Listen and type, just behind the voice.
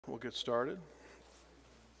We'll get started.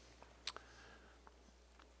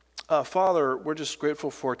 Father, we're just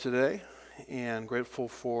grateful for today and grateful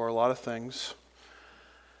for a lot of things,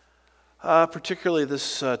 particularly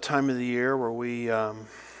this time of the year where we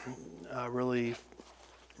really,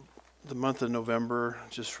 the month of November,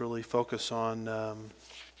 just really focus on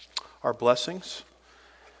our blessings.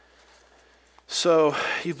 So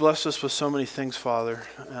you've blessed us with so many things, Father.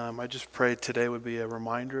 I just pray today would be a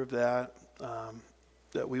reminder of that,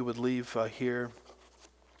 that we would leave here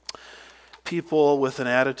people with an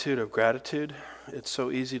attitude of gratitude. It's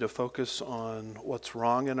so easy to focus on what's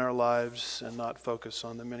wrong in our lives and not focus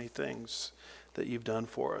on the many things that you've done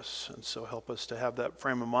for us. And so help us to have that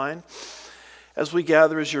frame of mind. As we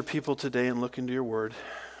gather as your people today and look into your word,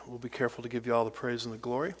 we'll be careful to give you all the praise and the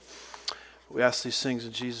glory. We ask these things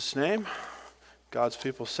in Jesus' name. God's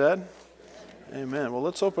people said, Amen. Well,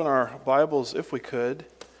 let's open our Bibles, if we could,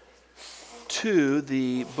 to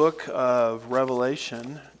the book of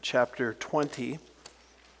Revelation, chapter 20,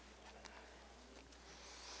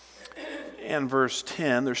 and verse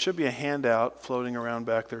 10. There should be a handout floating around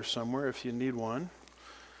back there somewhere if you need one.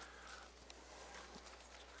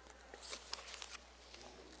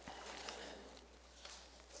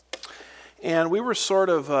 And we were sort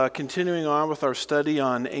of continuing on with our study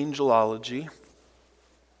on angelology.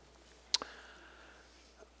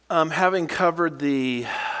 Having covered the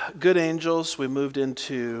good angels, we moved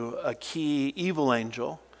into a key evil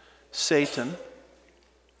angel, Satan.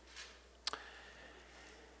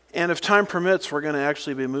 And if time permits, we're going to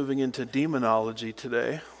actually be moving into demonology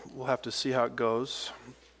today. We'll have to see how it goes.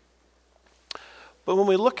 But when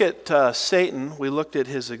we look at Satan, we looked at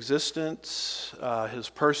his existence, his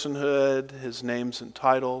personhood, his names and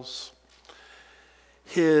titles,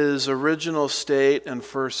 his original state and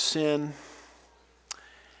first sin.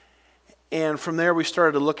 And from there, we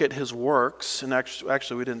started to look at his works. And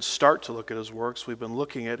actually, we didn't start to look at his works. We've been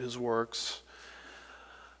looking at his works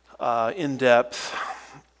in depth,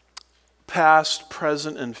 past,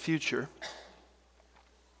 present, and future.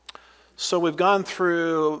 So we've gone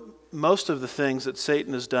through most of the things that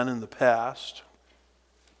Satan has done in the past.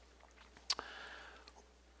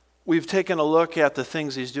 We've taken a look at the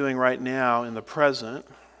things he's doing right now in the present.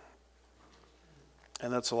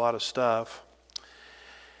 And that's a lot of stuff.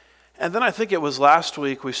 And then I think it was last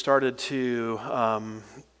week we started to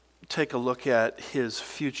take a look at his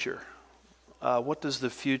future. What does the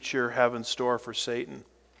future have in store for Satan?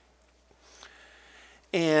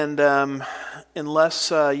 And unless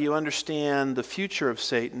you understand the future of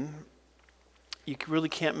Satan, you really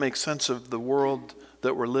can't make sense of the world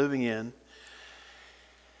that we're living in.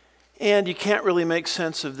 And you can't really make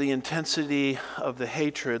sense of the intensity of the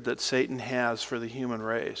hatred that Satan has for the human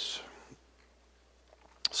race.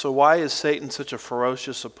 So why is Satan such a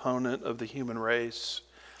ferocious opponent of the human race?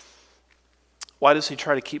 Why does he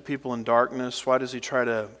try to keep people in darkness? Why does he try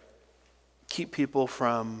to keep people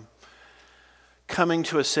from coming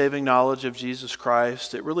to a saving knowledge of Jesus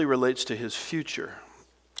Christ? It really relates to his future.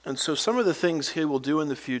 And so some of the things he will do in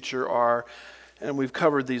the future are, and we've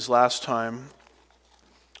covered these last time,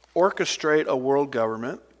 orchestrate a world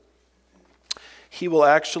government. He will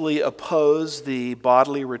actually oppose the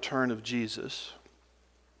bodily return of Jesus.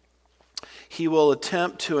 He will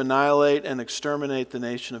attempt to annihilate and exterminate the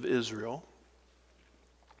nation of Israel.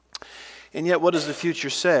 And yet, what does the future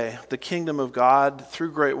say? The kingdom of God,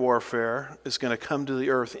 through great warfare, is going to come to the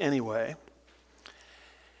earth anyway.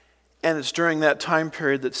 And it's during that time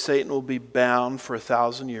period that Satan will be bound for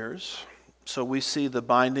 1,000 years. So we see the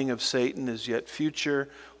binding of Satan is yet future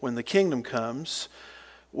when the kingdom comes,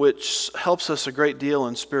 which helps us a great deal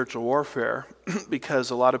in spiritual warfare because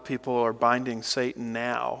a lot of people are binding Satan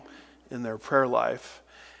now in their prayer life,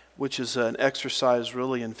 which is an exercise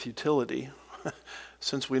really in futility,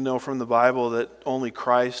 since we know from the Bible that only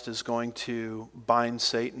Christ is going to bind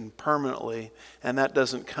Satan permanently, and that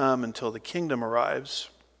doesn't come until the kingdom arrives.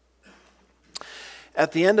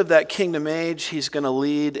 At the end of that kingdom age, he's going to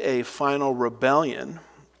lead a final rebellion.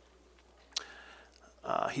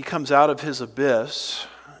 He comes out of his abyss,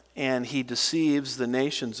 and he deceives the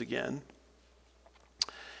nations again.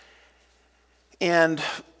 And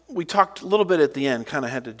we talked a little bit at the end, kind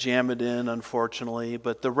of had to jam it in, unfortunately,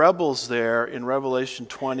 but the rebels there in Revelation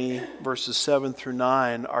 20, verses 7 through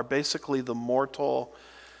 9, are basically the mortal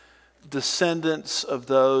descendants of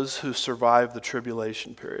those who survived the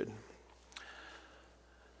tribulation period.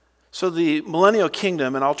 So the millennial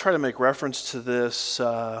kingdom, and I'll try to make reference to this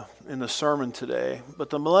in the sermon today, but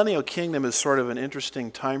the millennial kingdom is sort of an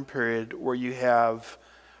interesting time period where you have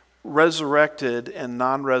resurrected and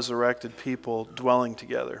non-resurrected people dwelling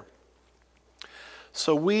together.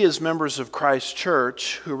 So we as members of Christ's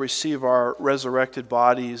church who receive our resurrected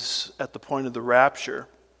bodies at the point of the rapture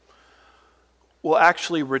will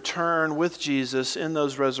actually return with Jesus in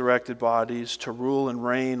those resurrected bodies to rule and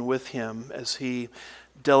reign with him as he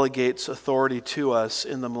delegates authority to us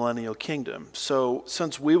in the millennial kingdom. So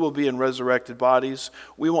since we will be in resurrected bodies,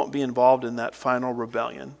 we won't be involved in that final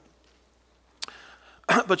rebellion.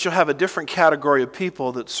 But you'll have a different category of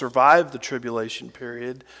people that survive the tribulation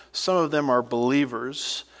period. Some of them are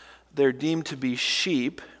believers. They're deemed to be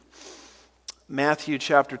sheep. Matthew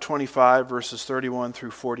chapter 25, verses 31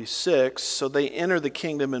 through 46. So they enter the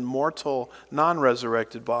kingdom in mortal,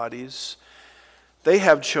 non-resurrected bodies. They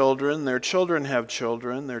have children, their children have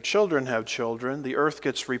children, their children have children. The earth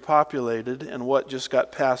gets repopulated, and what just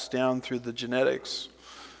got passed down through the genetics?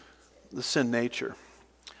 The sin nature.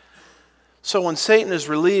 So when Satan is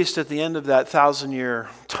released at the end of that 1,000-year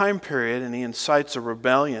time period and he incites a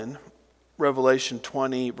rebellion, Revelation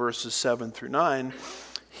 20 verses 7 through 9,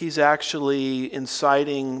 he's actually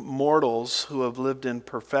inciting mortals who have lived in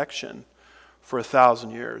perfection for 1,000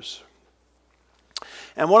 years.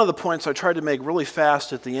 And one of the points I tried to make really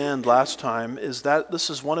fast at the end last time is that this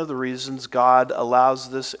is one of the reasons God allows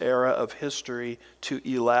this era of history to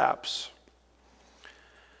elapse.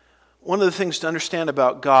 One of the things to understand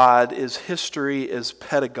about God is history is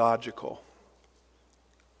pedagogical.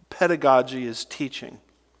 Pedagogy is teaching.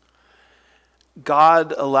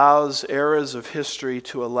 God allows eras of history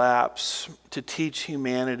to elapse to teach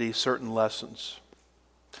humanity certain lessons.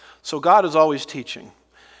 So God is always teaching.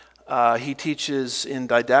 He teaches in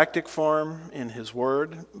didactic form in his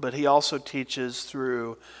word, but he also teaches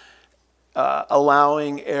through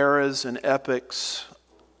allowing eras and epochs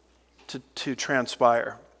to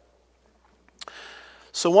transpire.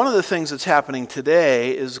 So one of the things that's happening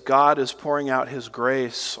today is God is pouring out his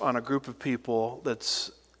grace on a group of people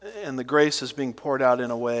and the grace is being poured out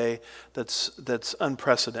in a way that's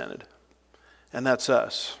unprecedented. And that's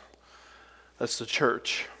us. That's the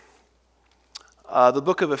church. The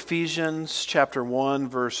book of Ephesians, chapter 1,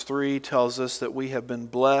 verse 3, tells us that we have been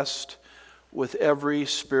blessed with every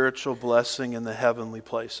spiritual blessing in the heavenly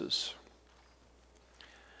places.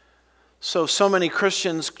 So many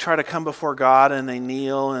Christians try to come before God and they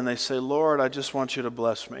kneel and they say, Lord, I just want you to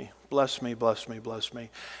bless me. Bless me, bless me, bless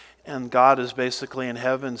me. And God is basically in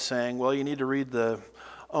heaven saying, well, you need to read the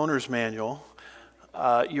owner's manual.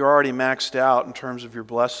 You're already maxed out in terms of your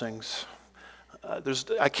blessings.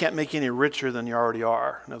 I can't make you any richer than you already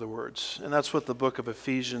are, in other words. And that's what the book of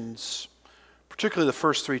Ephesians, particularly the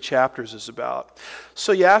first 3 chapters, is about.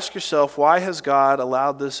 So you ask yourself, why has God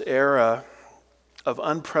allowed this era of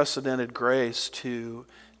unprecedented grace to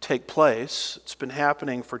take place? It's been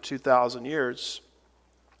happening for 2,000 years.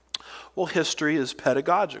 Well, history is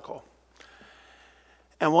pedagogical.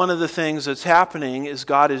 And one of the things that's happening is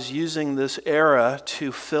God is using this era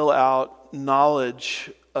to fill out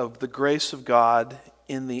knowledge of the grace of God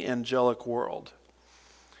in the angelic world.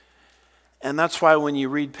 And that's why when you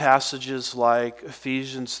read passages like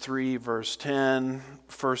Ephesians 3, verse 10,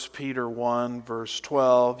 1 Peter 1, verse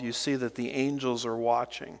 12, you see that the angels are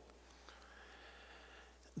watching.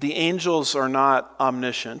 The angels are not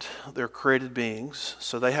omniscient. They're created beings,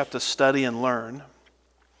 so they have to study and learn.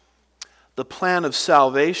 The plan of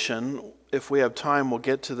salvation, if we have time, we'll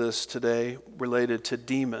get to this today, related to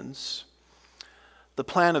demons. The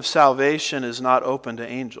plan of salvation is not open to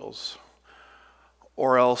angels,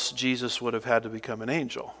 or else Jesus would have had to become an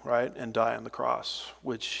angel, right, and die on the cross,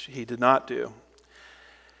 which he did not do.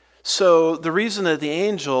 So the reason that the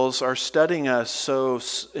angels are studying us so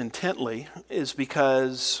intently is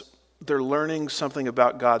because they're learning something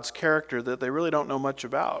about God's character that they really don't know much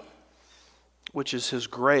about, which is his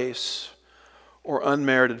grace or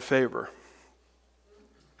unmerited favor.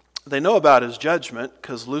 They know about his judgment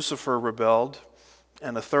because Lucifer rebelled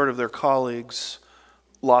and a third of their colleagues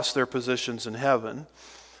lost their positions in heaven.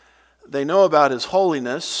 They know about his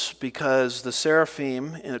holiness because the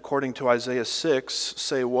seraphim, according to Isaiah 6,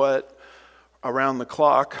 say what? Around the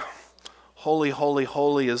clock, holy, holy,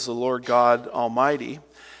 holy is the Lord God Almighty.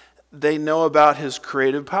 They know about his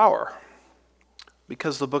creative power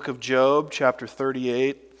because the book of Job, chapter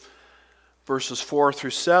 38, verses 4 through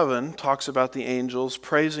 7, talks about the angels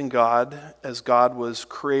praising God as God was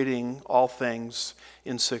creating all things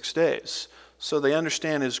in 6 days. So they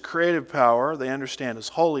understand his creative power, they understand his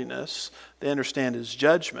holiness, they understand his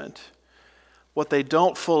judgment. What they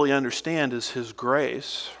don't fully understand is his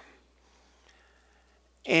grace.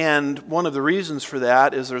 And one of the reasons for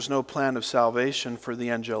that is there's no plan of salvation for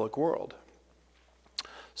the angelic world.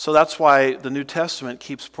 So that's why the New Testament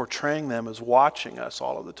keeps portraying them as watching us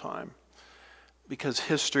all of the time, because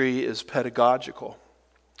history is pedagogical.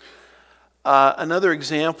 Another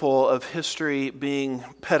example of history being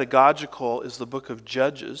pedagogical is the book of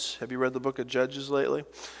Judges. Have you read the book of Judges lately?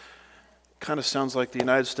 Kind of sounds like the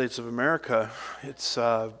United States of America. It's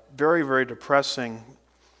very, very depressing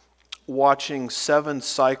watching 7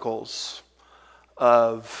 cycles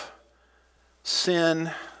of sin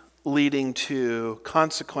leading to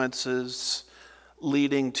consequences,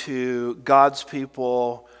 leading to God's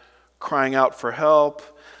people crying out for help,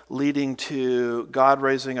 leading to God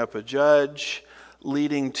raising up a judge,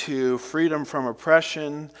 leading to freedom from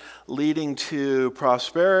oppression, leading to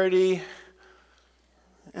prosperity,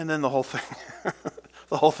 and then the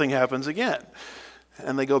whole thing happens again.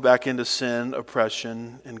 And they go back into sin,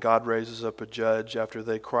 oppression, and God raises up a judge after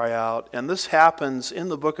they cry out. And this happens in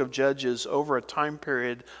the book of Judges over a time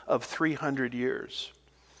period of 300 years.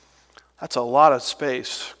 That's a lot of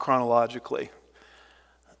space chronologically.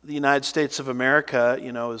 The United States of America,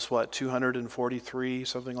 is what, 243,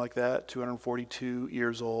 something like that, 242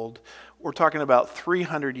 years old. We're talking about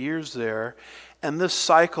 300 years there. And this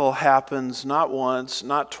cycle happens not once,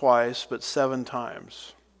 not twice, but 7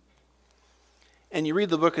 times. And you read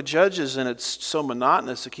the book of Judges and it's so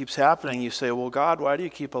monotonous, it keeps happening. You say, well, God, why do you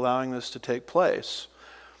keep allowing this to take place?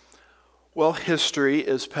 Well, history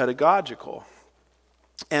is pedagogical.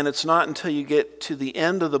 And it's not until you get to the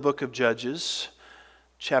end of the book of Judges,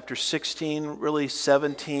 chapter 16, really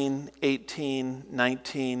 17, 18,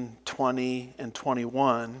 19, 20, and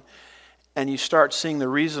 21, and you start seeing the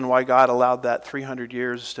reason why God allowed that 300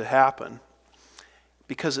 years to happen.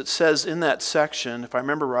 Because it says in that section, if I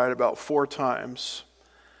remember right, about 4 times,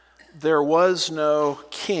 there was no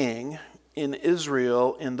king in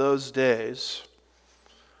Israel in those days.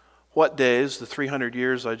 What days? The 300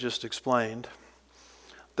 years I just explained.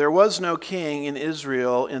 There was no king in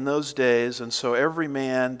Israel in those days, and so every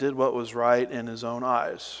man did what was right in his own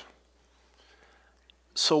eyes.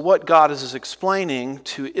 So what God is explaining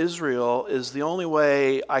to Israel is the only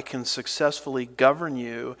way I can successfully govern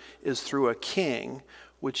you is through a king,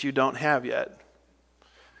 which you don't have yet.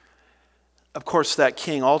 Of course, that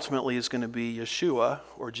king ultimately is going to be Yeshua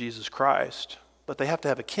or Jesus Christ, but they have to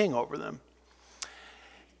have a king over them.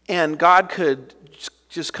 And God could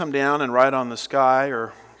just come down and write on the sky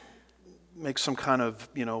or make some kind of,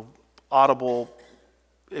 audible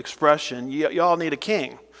expression, y'all need a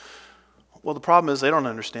king. Well, the problem is they don't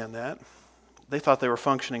understand that. They thought they were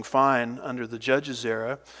functioning fine under the Judges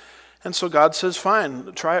era. And so God says,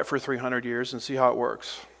 fine, try it for 300 years and see how it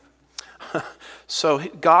works. So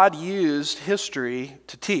God used history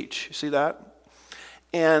to teach. You see that?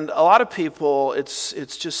 And a lot of people, it's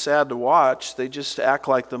just sad to watch. They just act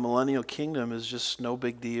like the millennial kingdom is just no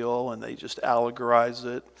big deal, and they just allegorize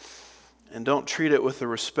it and don't treat it with the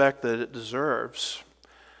respect that it deserves.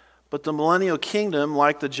 But the millennial kingdom,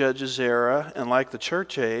 like the Judges era and like the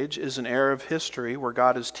church age, is an era of history where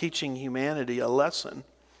God is teaching humanity a lesson.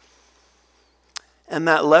 And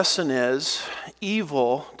that lesson is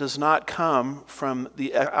evil does not come from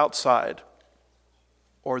the outside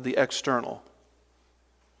or the external.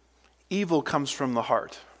 Evil comes from the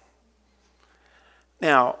heart.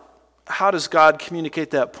 Now, how does God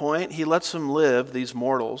communicate that point? He lets them live, these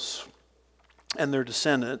mortals and their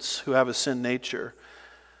descendants who have a sin nature,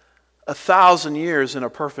 1,000 years in a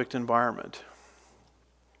perfect environment.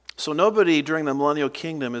 So nobody during the millennial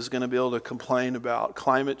kingdom is going to be able to complain about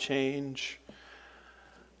climate change,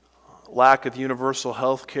 lack of universal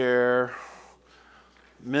health care,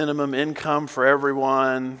 minimum income for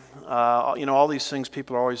everyone, all these things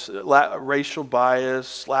people are always, racial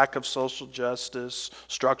bias, lack of social justice,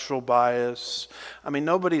 structural bias.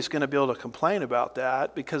 Nobody's going to be able to complain about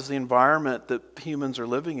that because the environment that humans are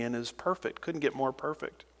living in is perfect, couldn't get more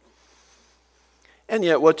perfect. And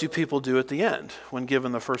yet, what do people do at the end when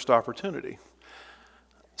given the first opportunity?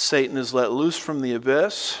 Satan is let loose from the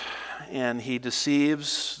abyss, and he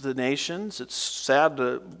deceives the nations. It's sad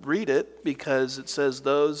to read it because it says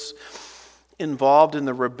those involved in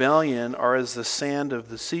the rebellion are as the sand of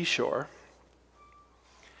the seashore.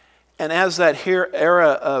 And as that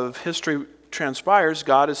era of history transpires,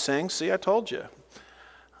 God is saying, see, I told you.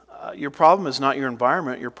 Your problem is not your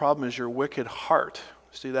environment. Your problem is your wicked heart.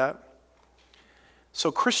 See that? So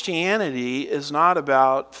Christianity is not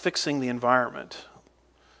about fixing the environment.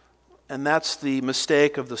 And that's the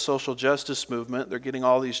mistake of the social justice movement. They're getting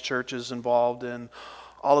all these churches involved in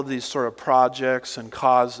all of these sort of projects and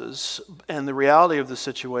causes. And the reality of the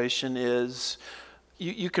situation is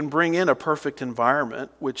you can bring in a perfect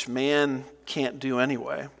environment, which man can't do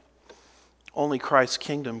anyway. Only Christ's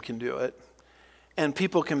kingdom can do it. And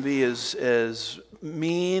people can be as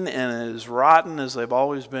mean and as rotten as they've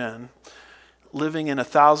always been, living in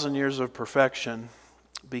 1,000 years of perfection,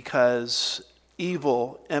 because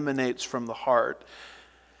evil emanates from the heart.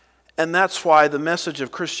 And that's why the message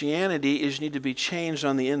of Christianity is you need to be changed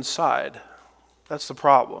on the inside. That's the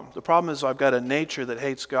problem. The problem is I've got a nature that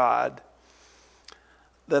hates God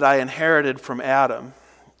that I inherited from Adam.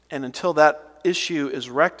 And until that issue is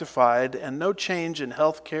rectified, and no change in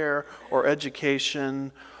healthcare or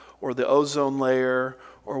education or the ozone layer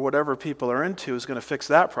or whatever people are into is going to fix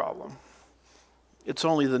that problem. It's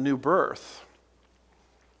only the new birth.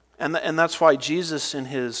 And that's why Jesus, in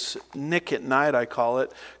his Nick at night, I call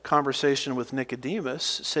it, conversation with Nicodemus,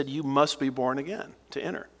 said you must be born again to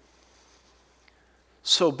enter.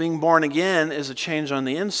 So being born again is a change on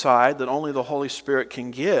the inside that only the Holy Spirit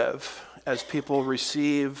can give as people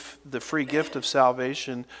receive the free gift of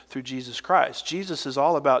salvation through Jesus Christ. Jesus is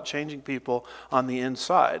all about changing people on the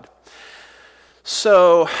inside.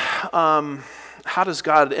 So how does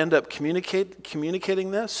God end up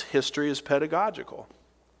communicating this? History is pedagogical.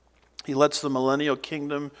 He lets the millennial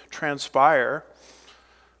kingdom transpire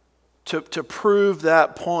to prove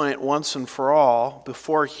that point once and for all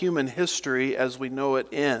before human history as we know it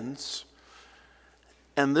ends.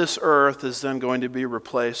 And this earth is then going to be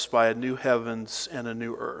replaced by a new heavens and a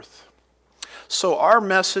new earth. So our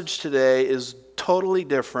message today is totally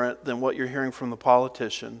different than what you're hearing from the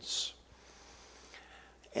politicians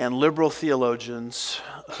and liberal theologians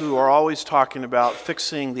who are always talking about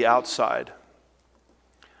fixing the outside.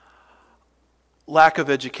 Lack of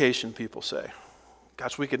education, people say.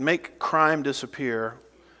 Gosh, we could make crime disappear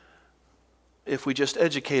if we just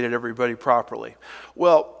educated everybody properly.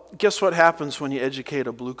 Well, guess what happens when you educate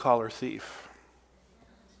a blue-collar thief?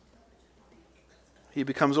 He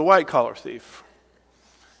becomes a white-collar thief.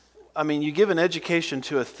 I mean, you give an education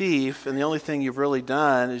to a thief, and the only thing you've really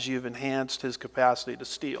done is you've enhanced his capacity to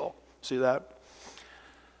steal. See that?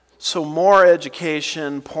 So more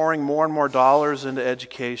education, pouring more and more dollars into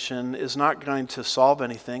education is not going to solve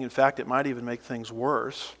anything. In fact, it might even make things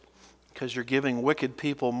worse because you're giving wicked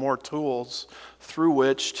people more tools through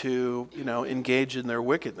which to, engage in their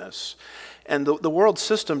wickedness. And the world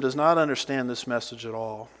system does not understand this message at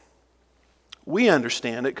all. We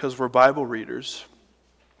understand it because we're Bible readers.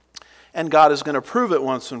 And God is going to prove it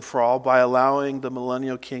once and for all by allowing the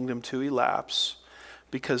millennial kingdom to elapse,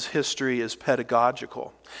 because history is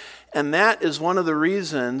pedagogical. And that is one of the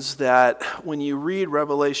reasons that when you read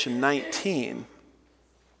Revelation 19,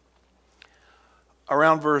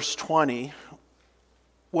 around verse 20,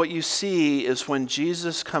 what you see is when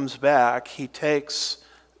Jesus comes back, he takes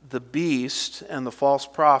the beast and the false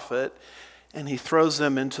prophet and he throws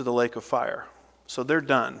them into the lake of fire. So they're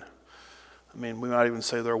done. I mean, we might even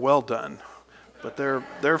say they're well done, but they're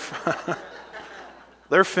they're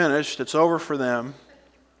finished. It's over for them.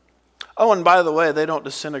 Oh, and by the way, they don't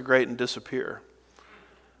disintegrate and disappear.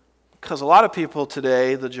 Because a lot of people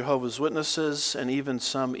today, the Jehovah's Witnesses and even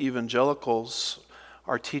some evangelicals,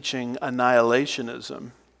 are teaching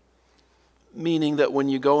annihilationism, meaning that when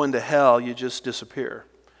you go into hell, you just disappear.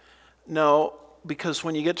 No, because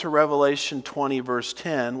when you get to Revelation 20, verse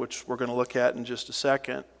 10, which we're going to look at in just a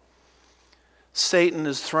second, Satan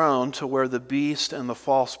is thrown to where the beast and the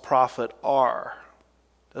false prophet are.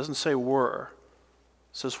 It doesn't say were.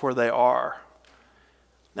 It says where they are.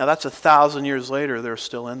 Now that's 1,000 years later, they're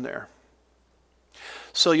still in there.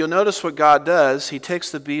 So you'll notice what God does. He takes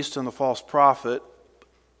the beast and the false prophet,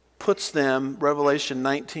 puts them, Revelation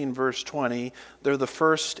 19, verse 20, they're the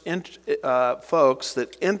first folks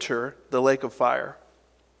that enter the lake of fire.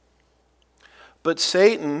 But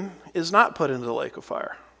Satan is not put into the lake of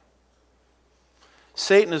fire.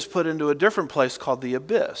 Satan is put into a different place called the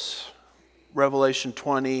abyss. Revelation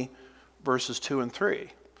 20, verses 2 and 3.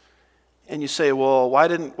 And you say, well, why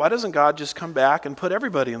doesn't God just come back and put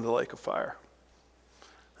everybody in the lake of fire?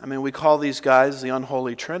 I mean, we call these guys the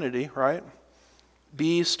unholy trinity, right?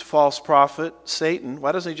 Beast, false prophet, Satan.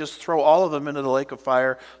 Why doesn't he just throw all of them into the lake of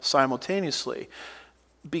fire simultaneously?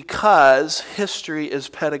 Because history is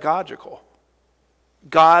pedagogical.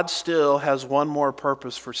 God still has one more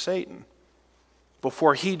purpose for Satan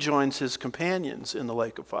before he joins his companions in the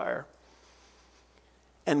lake of fire.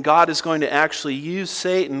 And God is going to actually use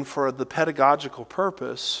Satan for the pedagogical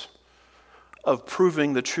purpose of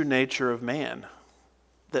proving the true nature of man.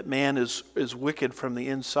 That man is wicked from the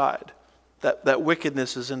inside. That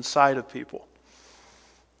wickedness is inside of people.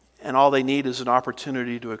 And all they need is an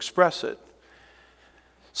opportunity to express it.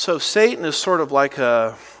 So Satan is sort of like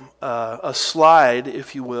a slide,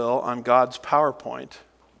 if you will, on God's PowerPoint.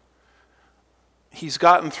 He's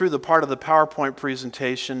gotten through the part of the PowerPoint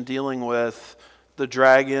presentation dealing with the the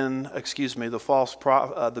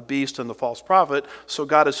beast and the false prophet. So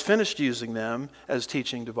God has finished using them as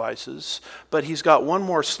teaching devices. But he's got one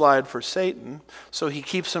more slide for Satan, so he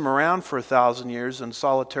keeps him around for 1,000 years in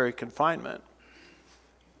solitary confinement.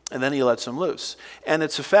 And then he lets him loose. And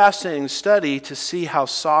it's a fascinating study to see how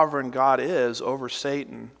sovereign God is over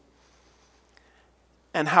Satan,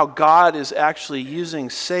 and how God is actually using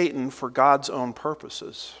Satan for God's own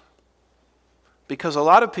purposes. Because a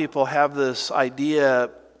lot of people have this idea,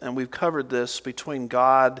 and we've covered this, between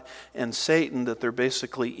God and Satan, that they're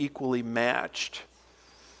basically equally matched.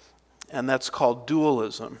 And that's called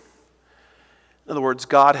dualism. In other words,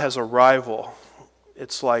 God has a rival.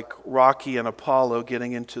 It's like Rocky and Apollo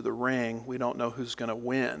getting into the ring. We don't know who's going to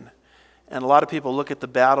win. And a lot of people look at the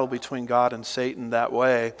battle between God and Satan that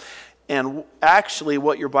way. And actually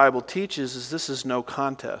what your Bible teaches is this is no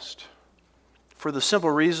contest, for the simple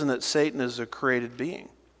reason that Satan is a created being.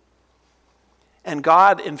 And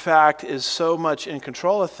God, in fact, is so much in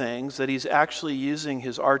control of things that he's actually using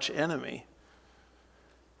his arch enemy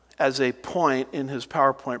as a point in his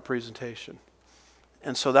PowerPoint presentation.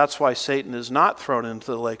 And so that's why Satan is not thrown into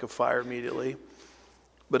the lake of fire immediately,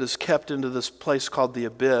 but is kept into this place called the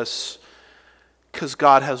abyss, because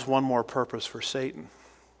God has one more purpose for Satan.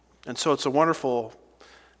 And so it's a wonderful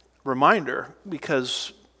reminder,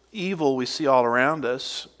 because evil we see all around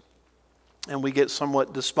us, and we get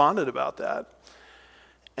somewhat despondent about that.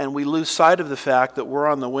 And we lose sight of the fact that we're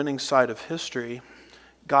on the winning side of history.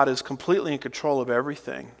 God is completely in control of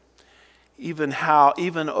everything, even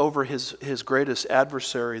over his greatest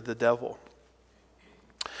adversary, the devil.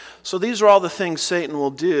 So these are all the things Satan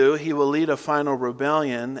will do. He will lead a final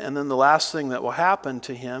rebellion, and then the last thing that will happen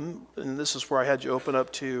to him, and this is where I had you open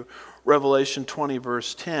up to Revelation 20,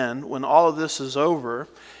 verse 10, when all of this is over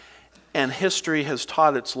and history has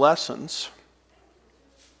taught its lessons,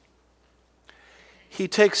 he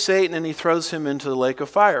takes Satan and he throws him into the lake of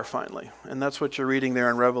fire finally. And that's what you're reading there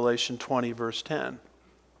in Revelation 20, verse 10.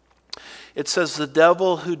 It says, the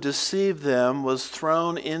devil who deceived them was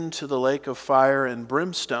thrown into the lake of fire and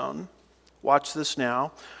brimstone. Watch this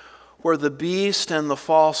now. Where the beast and the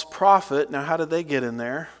false prophet, now how did they get in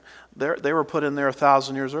there? They were put in there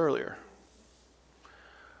 1,000 years earlier.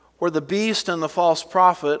 Where the beast and the false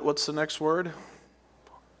prophet, what's the next word?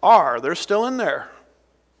 They're still in there.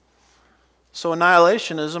 So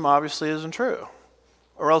annihilationism obviously isn't true.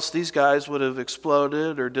 Or else these guys would have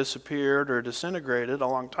exploded or disappeared or disintegrated a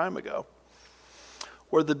long time ago.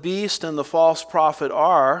 Where the beast and the false prophet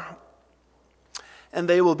are, and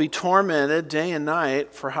they will be tormented day and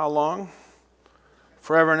night for how long?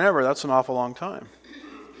 Forever and ever. That's an awful long time.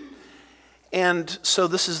 And so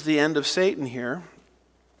this is the end of Satan here.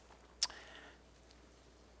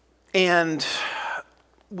 And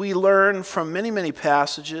we learn from many, many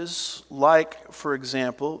passages, like, for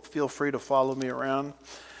example, feel free to follow me around,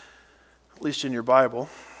 at least in your Bible.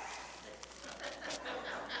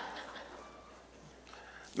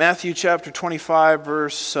 Matthew chapter 25,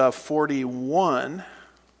 verse 41.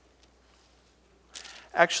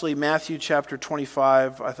 Actually, Matthew chapter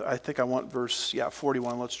 25, I think I want verse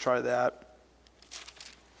 41. Let's try that.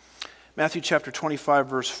 Matthew chapter 25,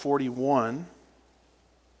 verse 41.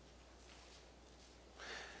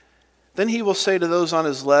 Then he will say to those on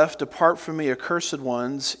his left, depart from me, accursed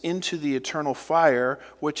ones, into the eternal fire,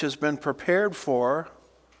 which has been prepared for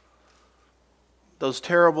those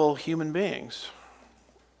terrible human beings.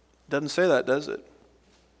 Doesn't say that, does it?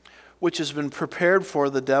 Which has been prepared for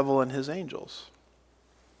the devil and his angels.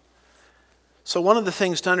 So one of the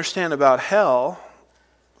things to understand about hell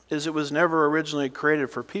is it was never originally created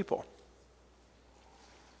for people.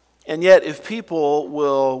 And yet, if people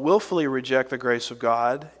will willfully reject the grace of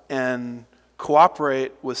God and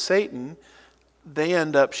cooperate with Satan, they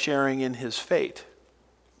end up sharing in his fate,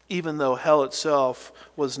 even though hell itself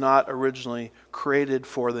was not originally created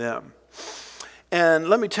for them. And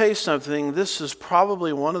let me tell you something, this is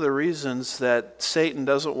probably one of the reasons that Satan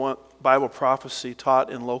doesn't want Bible prophecy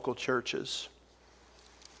taught in local churches.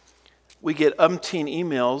 We get umpteen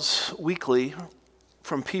emails weekly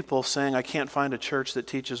from people saying, I can't find a church that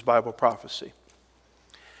teaches Bible prophecy.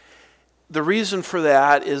 The reason for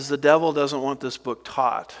that is the devil doesn't want this book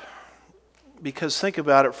taught. Because think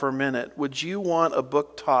about it for a minute. Would you want a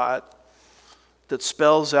book taught that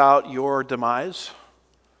spells out your demise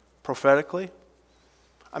prophetically?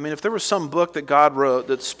 I mean, if there was some book that God wrote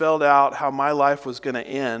that spelled out how my life was going to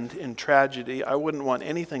end in tragedy, I wouldn't want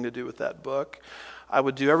anything to do with that book. I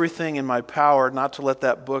would do everything in my power not to let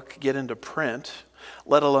that book get into print,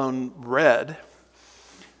 let alone read.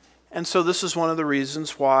 And so this is one of the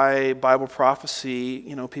reasons why Bible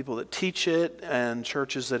prophecy, people that teach it and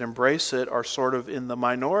churches that embrace it are sort of in the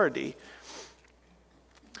minority.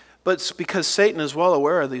 But it's because Satan is well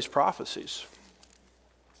aware of these prophecies.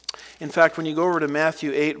 In fact, when you go over to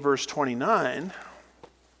Matthew 8, verse 29,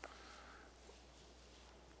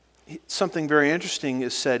 something very interesting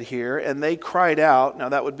is said here. And they cried out. Now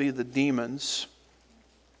that would be the demons.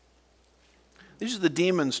 These are the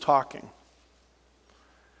demons talking.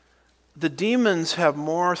 The demons have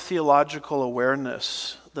more theological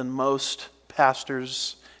awareness than most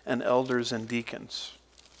pastors and elders and deacons.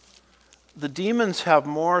 The demons have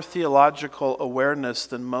more theological awareness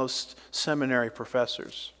than most seminary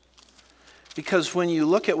professors. Because when you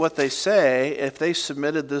look at what they say, if they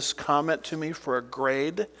submitted this comment to me for a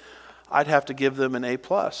grade, I'd have to give them an A+.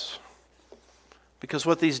 Because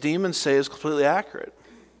what these demons say is completely accurate.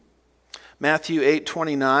 Matthew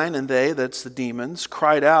 8:29, and they, that's the demons,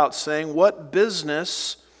 cried out, saying, "What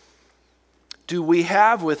business do we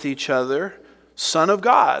have with each other, Son of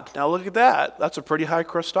God?" Now look at that. That's a pretty high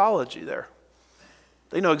Christology there.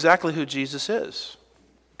 They know exactly who Jesus is.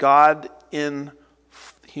 God in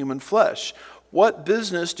human flesh. "What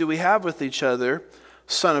business do we have with each other,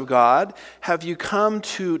 Son of God? Have you come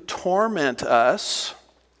to torment us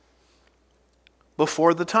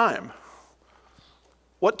before the time?"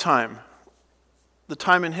 What time? The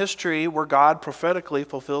time in history where God prophetically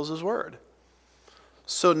fulfills his word.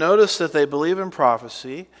 So notice that they believe in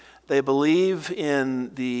prophecy. They believe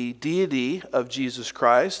in the deity of Jesus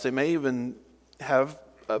Christ. They may even have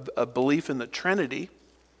a belief in the Trinity.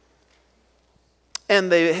 And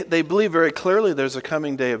they believe very clearly there's a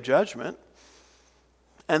coming day of judgment.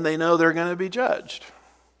 And they know they're going to be judged.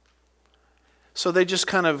 So they just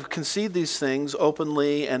kind of concede these things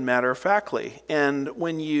openly and matter-of-factly. And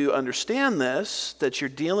when you understand this, that you're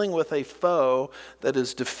dealing with a foe that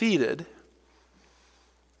is defeated,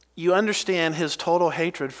 you understand his total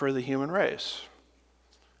hatred for the human race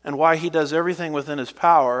and why he does everything within his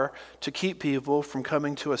power to keep people from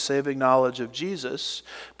coming to a saving knowledge of Jesus.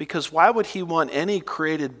 Because why would he want any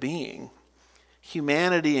created being,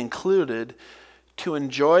 humanity included, to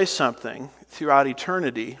enjoy something throughout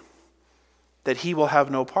eternity that he will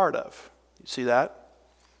have no part of? You see that?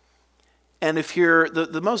 And if you're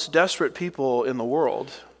the most desperate people in the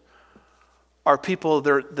world are people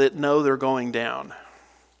that know they're going down.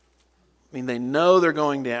 I mean, they know they're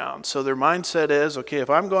going down. So their mindset is, okay, if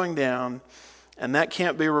I'm going down and that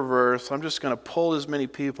can't be reversed, I'm just going to pull as many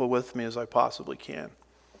people with me as I possibly can.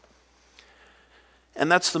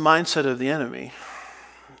 And that's the mindset of the enemy.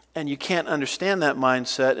 And you can't understand that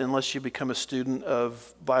mindset unless you become a student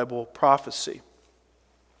of Bible prophecy.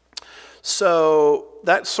 So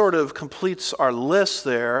that sort of completes our list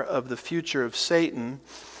there of the future of Satan.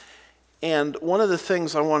 And one of the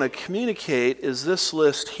things I want to communicate is this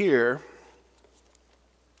list here,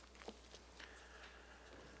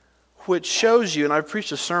 which shows you, and I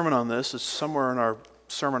preached a sermon on this, it's somewhere in our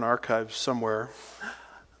sermon archives somewhere.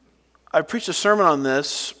 I preached a sermon on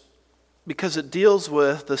this because it deals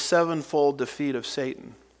with the sevenfold defeat of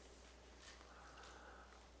Satan.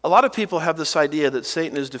 A lot of people have this idea that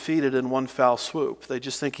Satan is defeated in one foul swoop. They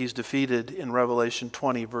just think he's defeated in Revelation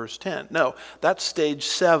 20, verse 10. No, that's stage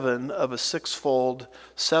 7 of a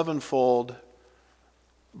sevenfold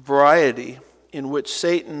variety in which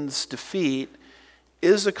Satan's defeat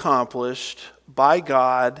is accomplished by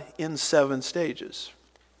God in 7 stages.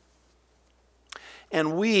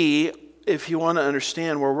 And we, if you want to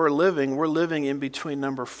understand where we're living in between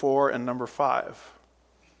number 4 and number 5.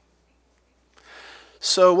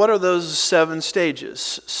 So what are those 7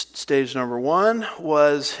 stages? Stage number 1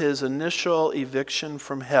 was his initial eviction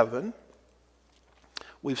from heaven.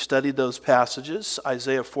 We've studied those passages,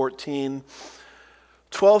 Isaiah 14,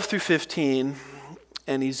 12 through 15,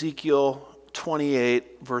 and Ezekiel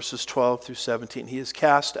 28, verses 12 through 17. He is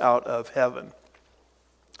cast out of heaven.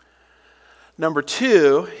 Number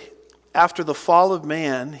 2, after the fall of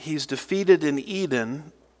man, he's defeated in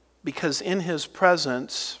Eden because in his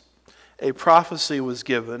presence a prophecy was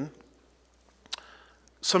given,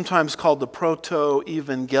 sometimes called the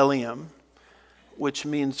proto-evangelium, which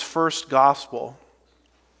means first gospel,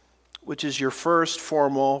 which is your first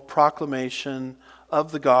formal proclamation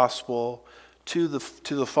of the gospel to the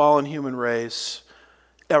fallen human race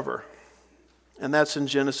ever. And that's in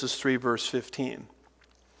Genesis 3, verse 15.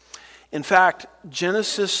 In fact,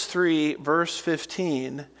 Genesis 3, verse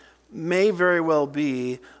 15 may very well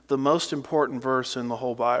be the most important verse in the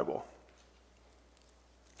whole Bible.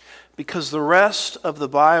 Because the rest of the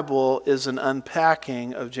Bible is an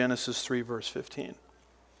unpacking of Genesis 3, verse 15.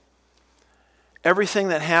 Everything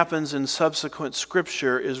that happens in subsequent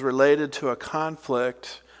Scripture is related to a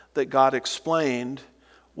conflict that God explained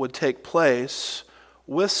would take place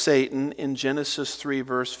with Satan in Genesis 3,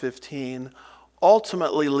 verse 15,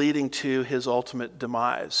 ultimately leading to his ultimate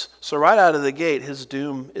demise. So right out of the gate, his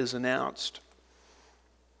doom is announced.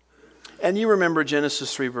 And you remember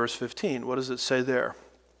Genesis 3, verse 15. What does it say there?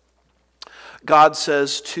 God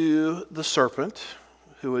says to the serpent,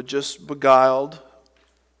 who had just beguiled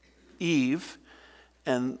Eve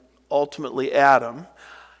and ultimately Adam,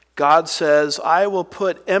 God says, I will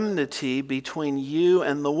put enmity between you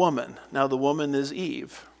and the woman. Now the woman is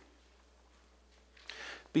Eve.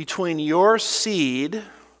 Between your seed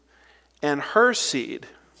and her seed.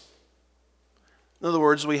 In other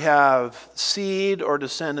words, we have seed or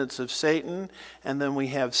descendants of Satan, and then we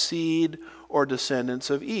have seed or descendants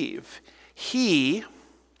of Eve. He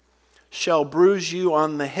shall bruise you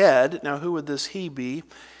on the head. Now, who would this he be?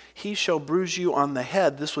 He shall bruise you on the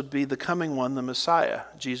head. This would be the coming one, the Messiah,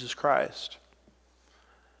 Jesus Christ,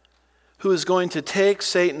 who is going to take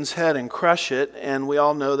Satan's head and crush it. And we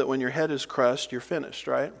all know that when your head is crushed, you're finished,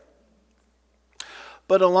 right?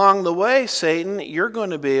 But along the way, Satan, you're going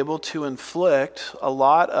to be able to inflict a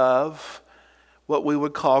lot of what we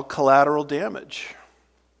would call collateral damage.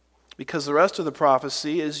 Because the rest of the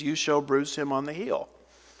prophecy is, you shall bruise him on the heel.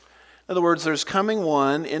 In other words, there's coming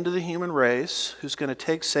one into the human race who's going to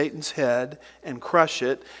take Satan's head and crush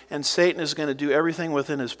it, and Satan is going to do everything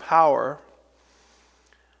within his power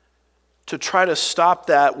to try to stop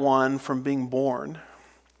that one from being born.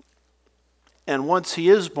 And once he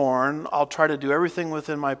is born, I'll try to do everything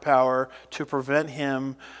within my power to prevent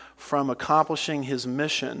him from accomplishing his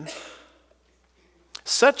mission,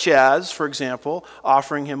 such as, for example,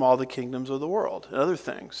 offering him all the kingdoms of the world and other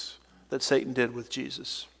things that Satan did with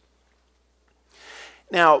Jesus.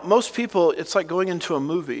 Now, most people, it's like going into a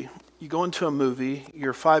movie. You go into a movie,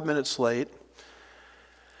 you're 5 minutes late.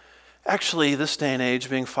 Actually, this day and age,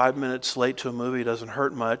 being 5 minutes late to a movie doesn't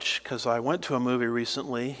hurt much, because I went to a movie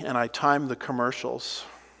recently and I timed the commercials.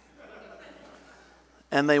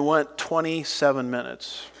 And they went 27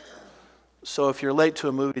 minutes. So if you're late to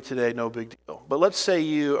a movie today, no big deal. But let's say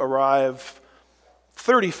you arrive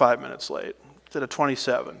 35 minutes late instead of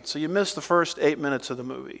 27. So you miss the first 8 minutes of the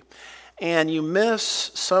movie. And you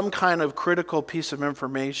miss some kind of critical piece of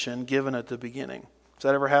information given at the beginning. Has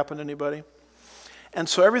that ever happened to anybody? And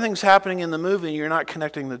so everything's happening in the movie and you're not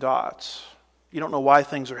connecting the dots. You don't know why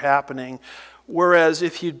things are happening. Whereas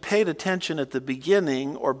if you'd paid attention at the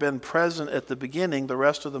beginning or been present at the beginning, the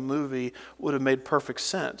rest of the movie would have made perfect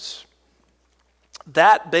sense.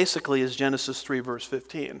 That basically is Genesis 3, verse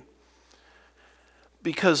 15.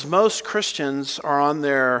 Because most Christians are on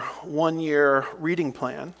their 1-year reading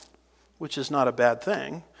plan, which is not a bad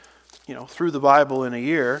thing, through the Bible in a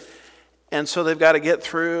year. And so they've got to get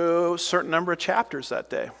through a certain number of chapters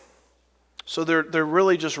that day. So they're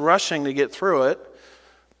really just rushing to get through it,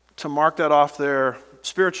 to mark that off their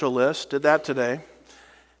spiritual list. Did that today.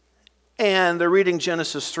 And they're reading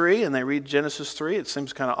Genesis 3, and they read Genesis 3. It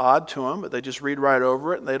seems kind of odd to them, but they just read right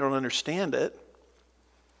over it, and they don't understand it.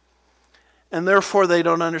 And therefore, they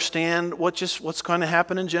don't understand what's going to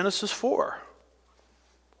happen in Genesis 4,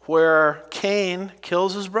 where Cain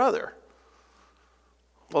kills his brother.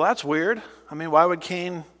 Well, that's weird. I mean, why would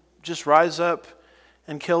Cain just rise up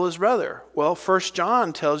and kill his brother? Well, 1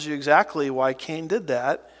 John tells you exactly why Cain did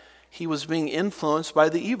that. He was being influenced by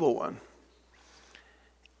the evil one.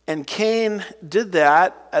 And Cain did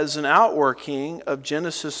that as an outworking of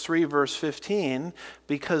Genesis 3, verse 15,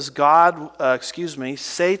 because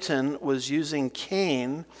Satan was using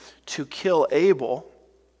Cain to kill Abel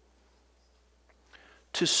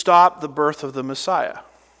to stop the birth of the Messiah.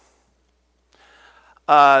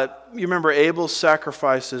 You remember Abel's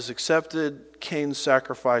sacrifice is accepted, Cain's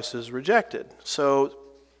sacrifice is rejected. So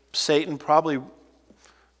Satan probably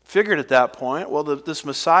figured at that point, well, this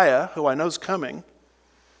Messiah, who I know is coming,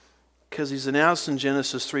 because he's announced in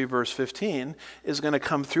Genesis 3, verse 15, is going to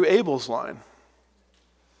come through Abel's line.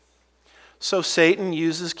 So Satan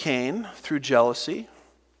uses Cain through jealousy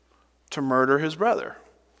to murder his brother.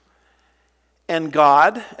 And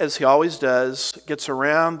God, as he always does, gets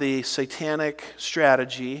around the satanic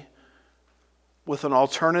strategy with an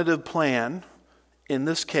alternative plan. In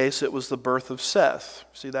this case, it was the birth of Seth.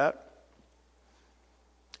 See that?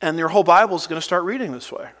 And your whole Bible is going to start reading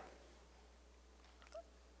this way.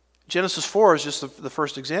 Genesis 4 is just the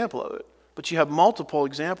first example of it. But you have multiple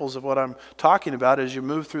examples of what I'm talking about as you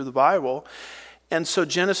move through the Bible. And so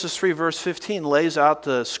Genesis 3, verse 15 lays out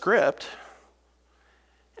the script.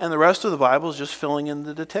 And the rest of the Bible is just filling in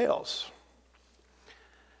the details.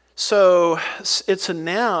 So it's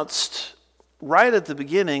announced right at the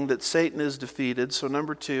beginning that Satan is defeated. So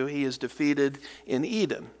number 2, he is defeated in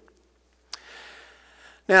Eden.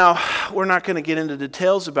 Now, we're not going to get into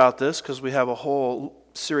details about this because we have a whole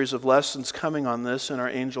series of lessons coming on this in our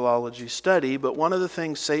angelology study, but one of the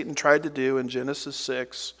things Satan tried to do in Genesis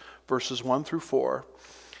 6, verses 1 through 4,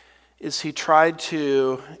 is he tried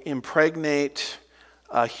to impregnate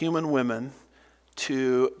human women,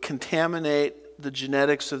 to contaminate the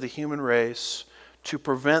genetics of the human race, to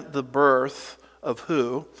prevent the birth of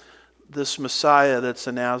who? This Messiah that's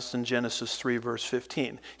announced in Genesis 3, verse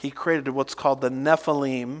 15. He created what's called the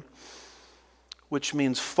Nephilim, which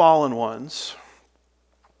means fallen ones,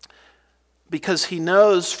 because he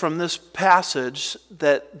knows from this passage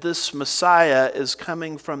that this Messiah is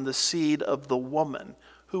coming from the seed of the woman.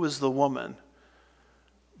 Who is the woman?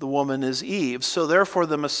 The woman is Eve. So therefore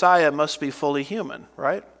the Messiah must be fully human,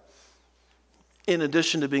 right? In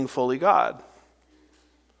addition to being fully God.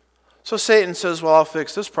 So Satan says, well, I'll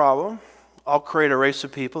fix this problem. I'll create a race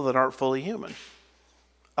of people that aren't fully human.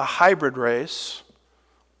 A hybrid race,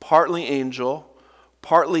 partly angel,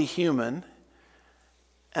 partly human.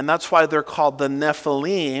 And that's why they're called the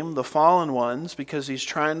Nephilim, the fallen ones, because he's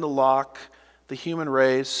trying to lock the human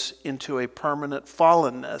race into a permanent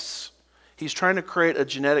fallenness. He's trying to create a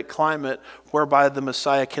genetic climate whereby the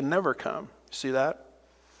Messiah can never come. See that?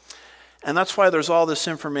 And that's why there's all this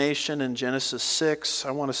information in Genesis 6.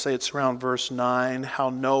 I want to say it's around verse 9,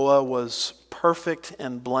 how Noah was perfect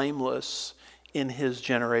and blameless in his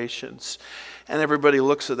generations. And everybody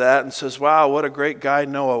looks at that and says, wow, what a great guy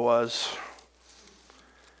Noah was.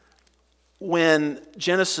 When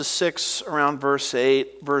Genesis 6, around verse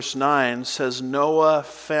 8, verse 9, says Noah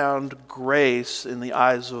found grace in the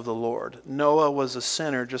eyes of the Lord. Noah was a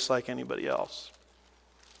sinner just like anybody else.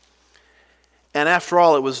 And after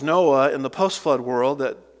all, it was Noah in the post-flood world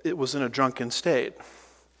that it was in a drunken state.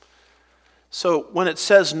 So when it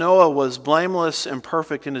says Noah was blameless and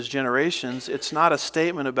perfect in his generations, it's not a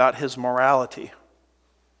statement about his morality.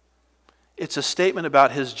 It's a statement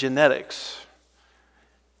about his genetics.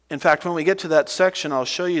 In fact, when we get to that section, I'll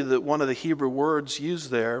show you that one of the Hebrew words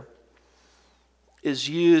used there is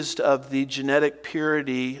used of the genetic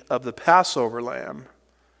purity of the Passover lamb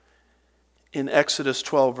in Exodus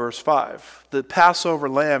 12, verse 5. The Passover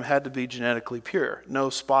lamb had to be genetically pure. No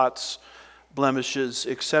spots, blemishes,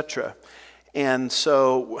 etc. And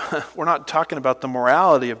so we're not talking about the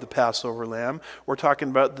morality of the Passover lamb. We're talking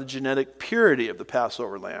about the genetic purity of the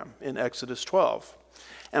Passover lamb in Exodus 12.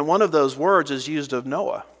 And one of those words is used of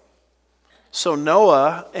Noah. So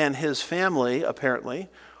Noah and his family, apparently,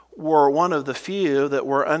 were one of the few that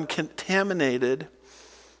were uncontaminated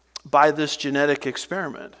by this genetic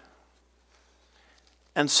experiment.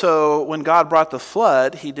 And so when God brought the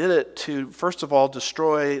flood, he did it to, first of all,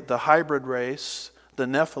 destroy the hybrid race, the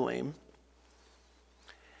Nephilim.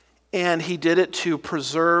 And he did it to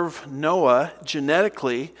preserve Noah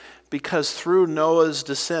genetically, because through Noah's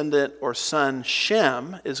descendant or son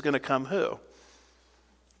Shem is going to come who?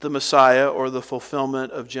 The Messiah, or the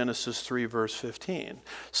fulfillment of Genesis 3, verse 15.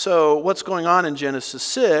 So what's going on in Genesis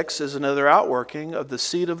 6 is another outworking of the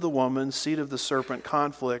seed of the woman, seed of the serpent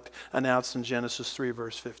conflict announced in Genesis 3,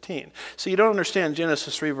 verse 15. So you don't understand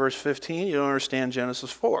Genesis 3, verse 15, you don't understand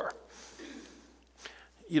Genesis 4.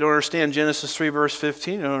 You don't understand Genesis 3, verse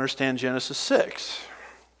 15, you don't understand Genesis 6.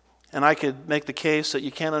 And I could make the case that you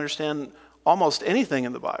can't understand almost anything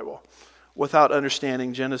in the Bible without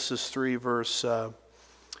understanding Genesis 3, verse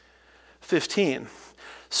 15.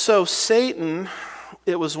 So Satan,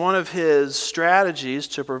 it was one of his strategies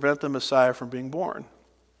to prevent the Messiah from being born.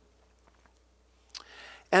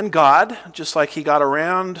 And God, just like he got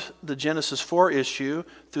around the Genesis 4 issue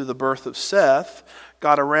through the birth of Seth,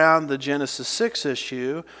 got around the Genesis 6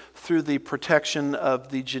 issue through the protection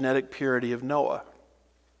of the genetic purity of Noah.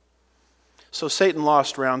 So Satan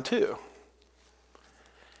lost round 2.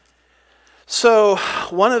 So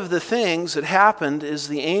one of the things that happened is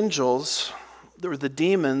the angels, or the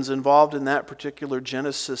demons involved in that particular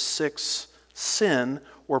Genesis 6 sin,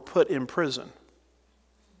 were put in prison.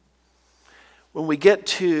 When we get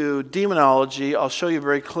to demonology, I'll show you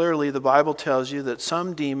very clearly the Bible tells you that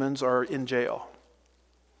some demons are in jail.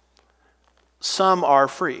 Some are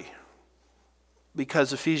free.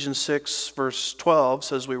 Because Ephesians 6, verse 12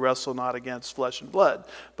 says we wrestle not against flesh and blood,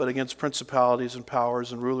 but against principalities and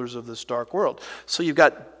powers and rulers of this dark world. So you've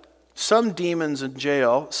got some demons in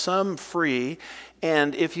jail, some free,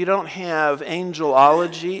 and if you don't have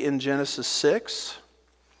angelology in Genesis 6,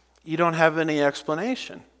 you don't have any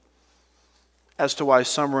explanation as to why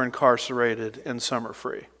some are incarcerated and some are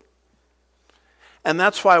free. And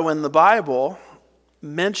that's why when the Bible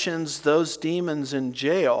mentions those demons in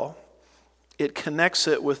jail, It connects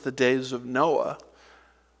it with the days of Noah,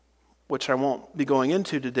 which I won't be going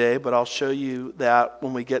into today, but I'll show you that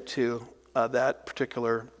when we get to that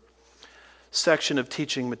particular section of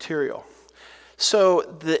teaching material. So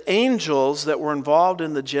the angels that were involved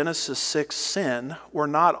in the Genesis 6 sin were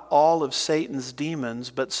not all of Satan's demons,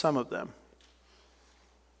 but some of them.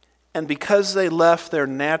 And because they left their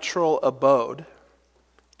natural abode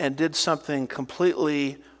and did something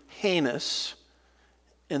completely heinous,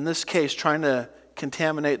 in this case trying to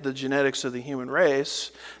contaminate the genetics of the human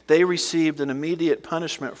race, they received an immediate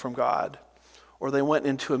punishment from God, or they went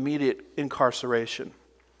into immediate incarceration.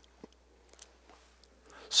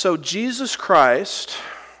 So Jesus Christ,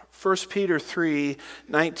 1 Peter 3,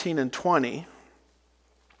 19 and 20,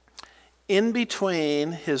 in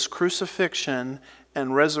between his crucifixion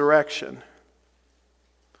and resurrection,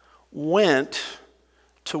 went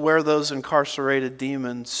to where those incarcerated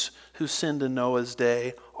demons who sinned in Noah's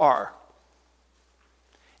day are.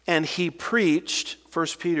 And he preached, 1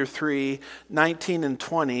 Peter 3, 19 and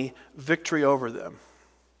 20, victory over them.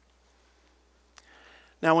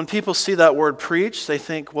 Now, when people see that word preach, they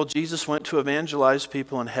think, well, Jesus went to evangelize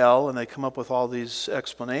people in hell, and they come up with all these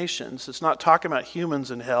explanations. It's not talking about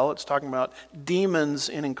humans in hell. It's talking about demons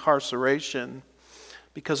in incarceration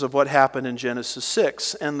because of what happened in Genesis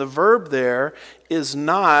 6. And the verb there is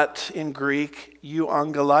not, in Greek,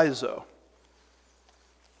 euangelizo,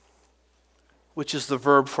 which is the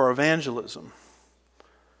verb for evangelism.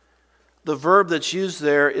 The verb that's used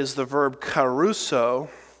there is the verb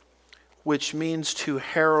caruso, which means to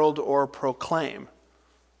herald or proclaim.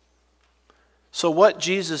 So what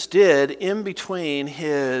Jesus did in between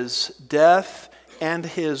his death and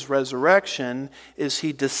his resurrection is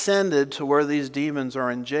he descended to where these demons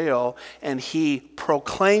are in jail, and he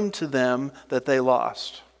proclaimed to them that they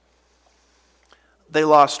lost. They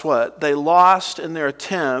lost what? They lost in their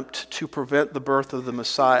attempt to prevent the birth of the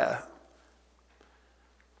Messiah.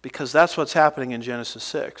 Because that's what's happening in Genesis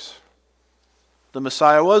 6. The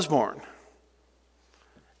Messiah was born.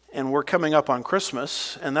 And we're coming up on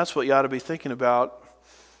Christmas, and that's what you ought to be thinking about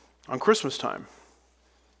on Christmas time.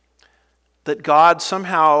 That God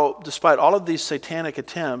somehow, despite all of these satanic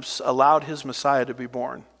attempts, allowed his Messiah to be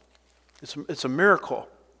born. It's a miracle.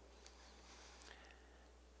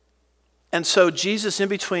 And so Jesus, in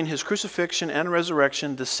between his crucifixion and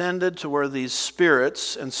resurrection, descended to where these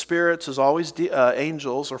spirits, and spirits is always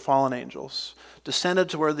angels or fallen angels, descended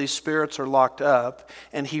to where these spirits are locked up,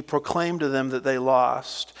 and he proclaimed to them that they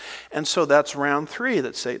lost. And so that's round 3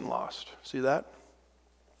 that Satan lost. See that?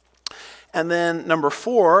 And then number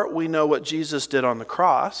 4, we know what Jesus did on the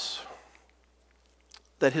cross,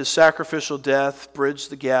 that his sacrificial death bridged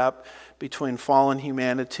the gap between fallen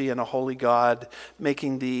humanity and a holy God,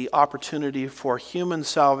 making the opportunity for human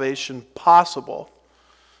salvation possible.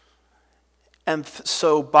 And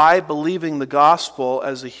so by believing the gospel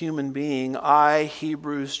as a human being, I,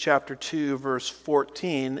 Hebrews chapter 2, verse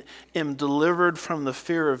 14, am delivered from the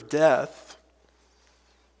fear of death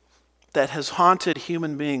that has haunted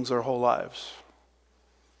human beings their whole lives.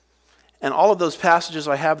 And all of those passages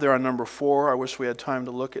I have there on number 4, I wish we had time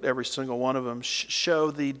to look at every single one of them,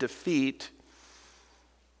 show the defeat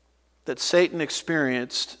that Satan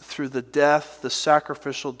experienced through the death, the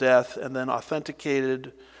sacrificial death, and then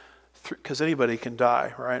authenticated, because anybody can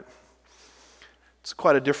die, right? It's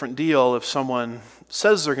quite a different deal if someone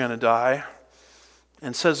says they're going to die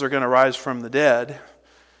and says they're going to rise from the dead,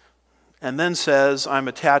 and then says, I'm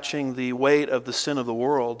attaching the weight of the sin of the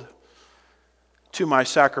world to my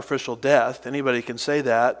sacrificial death. Anybody can say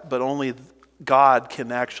that, but only God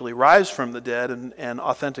can actually rise from the dead and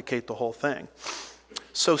authenticate the whole thing.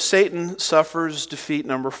 So Satan suffers defeat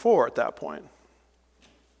number 4 at that point.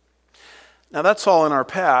 Now that's all in our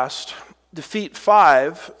past. Defeat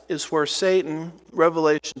 5 is where Satan,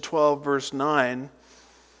 Revelation 12 verse 9,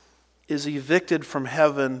 is evicted from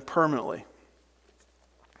heaven permanently.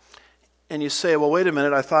 And you say, well, wait a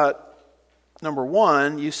minute, I thought, number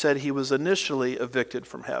 1, you said he was initially evicted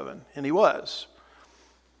from heaven, and he was.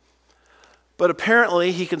 But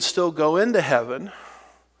apparently he can still go into heaven,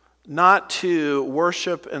 not to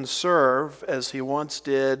worship and serve as he once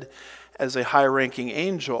did as a high-ranking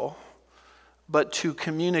angel, but to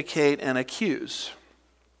communicate and accuse.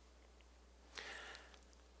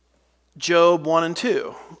 Job 1 and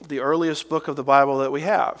 2, the earliest book of the Bible that we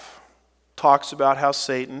have, talks about how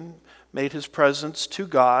Satan made his presence to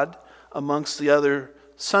God amongst the other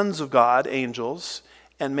sons of God, angels,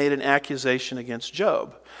 and made an accusation against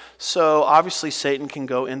Job. So obviously Satan can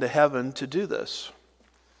go into heaven to do this.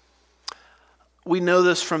 We know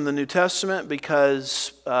this from the New Testament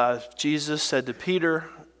because Jesus said to Peter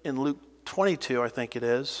in Luke 22, I think it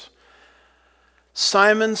is,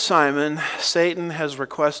 Simon, Simon, Satan has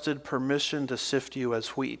requested permission to sift you as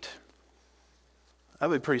wheat. That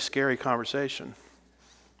would be a pretty scary conversation.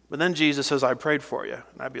 But then Jesus says, I prayed for you.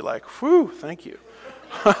 And I'd be like, whew, thank you.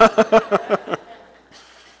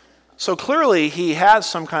 So clearly he has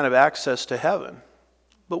some kind of access to heaven.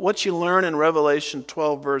 But what you learn in Revelation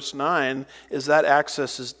 12, verse 9, is that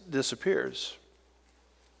access disappears.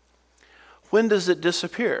 When does it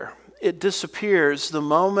disappear? It disappears the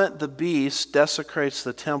moment the beast desecrates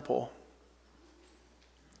the temple.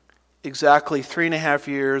 Exactly 3.5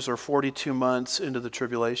 years or 42 months into the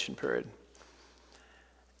tribulation period.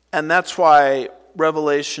 And that's why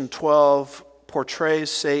Revelation 12 portrays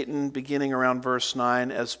Satan, beginning around verse 9,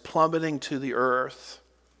 as plummeting to the earth,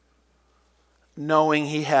 knowing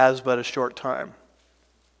he has but a short time.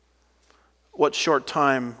 What short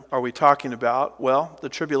time are we talking about? Well, the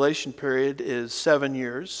tribulation period is 7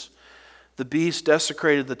 years. The beast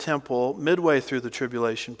desecrated the temple midway through the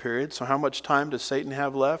tribulation period. So how much time does Satan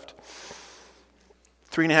have left?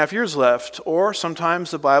 3.5 years left. Or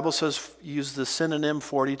sometimes the Bible says use the synonym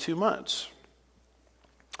 42 months.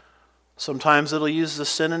 Sometimes it'll use the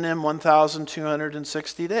synonym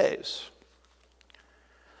 1,260 days.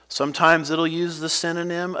 Sometimes it'll use the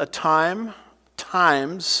synonym a time,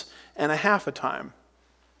 times, and a half a time.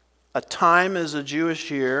 A time is a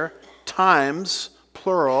Jewish year, times,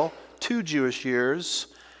 plural, 2 Jewish years,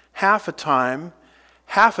 half a time,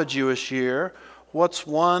 half a Jewish year. What's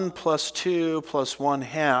 1 plus 2 plus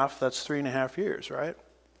 1/2? That's 3.5 years, right?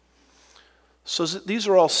 So these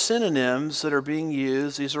are all synonyms that are being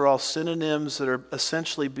used. These are all synonyms that are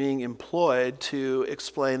essentially being employed to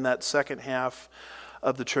explain that second half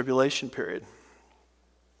of the tribulation period.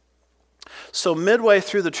 So midway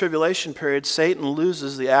through the tribulation period, Satan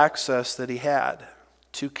loses the access that he had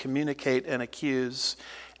to communicate and accuse.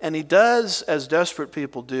 And he does, as desperate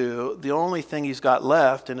people do, the only thing he's got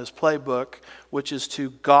left in his playbook, which is to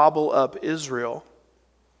gobble up Israel,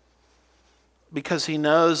 because he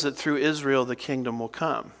knows that through Israel the kingdom will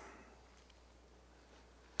come.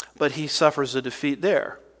 But he suffers a defeat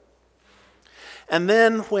there. And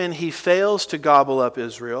then when he fails to gobble up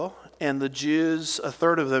Israel, and the Jews, a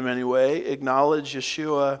third of them anyway, acknowledge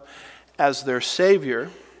Yeshua as their Savior,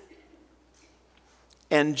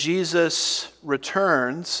 and Jesus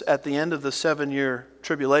returns at the end of the 7-year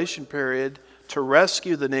tribulation period to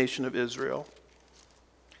rescue the nation of Israel,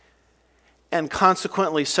 and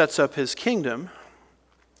consequently sets up his kingdom,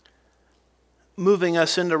 moving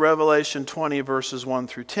us into Revelation 20, verses 1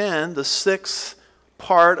 through 10, the sixth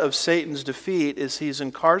part of Satan's defeat is he's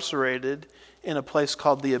incarcerated in a place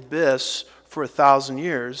called the abyss for 1,000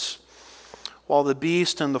 years, while the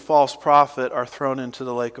beast and the false prophet are thrown into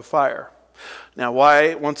the lake of fire. Now,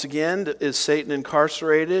 why, once again, is Satan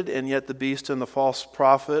incarcerated and yet the beast and the false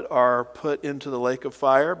prophet are put into the lake of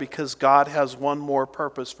fire? Because God has one more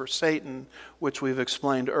purpose for Satan, which we've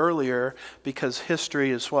explained earlier, because history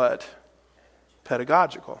is what?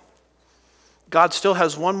 Pedagogical. God still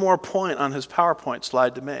has one more point on his PowerPoint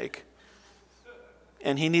slide to make.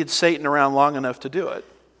 And he needs Satan around long enough to do it.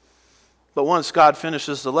 But once God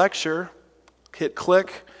finishes the lecture, hit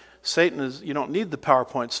click, you don't need the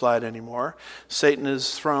PowerPoint slide anymore. Satan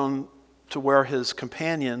is thrown to where his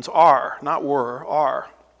companions are, not were, are.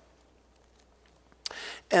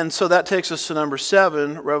 And so that takes us to number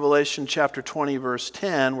 7, Revelation chapter 20, verse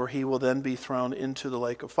 10, where he will then be thrown into the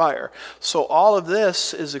lake of fire. So all of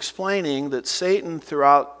this is explaining that Satan,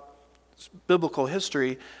 throughout biblical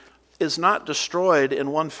history, is not destroyed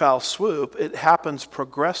in one foul swoop. It happens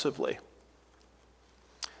progressively.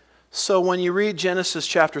 So when you read Genesis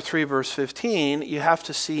chapter 3, verse 15, you have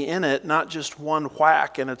to see in it not just one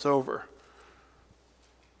whack and it's over.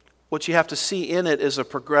 What you have to see in it is a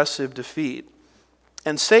progressive defeat.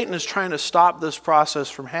 And Satan is trying to stop this process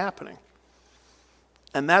from happening.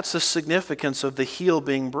 And that's the significance of the heel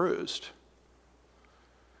being bruised.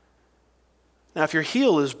 Now, if your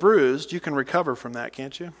heel is bruised, you can recover from that,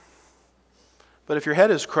 can't you? But if your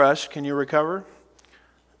head is crushed, can you recover?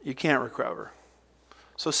 You can't recover.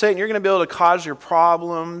 So Satan, you're going to be able to cause your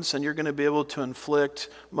problems and you're going to be able to inflict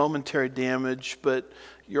momentary damage, but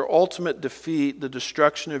your ultimate defeat, the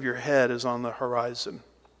destruction of your head, is on the horizon.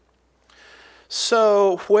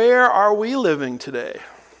 So where are we living today?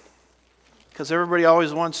 Because everybody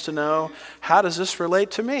always wants to know, how does this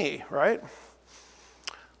relate to me, right?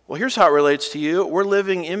 Well, here's how it relates to you. We're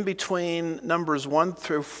living in between numbers 1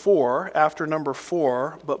 through 4, after number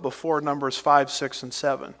 4, but before numbers 5, 6, and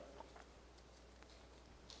 7.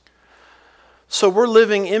 So we're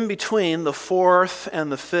living in between the 4th and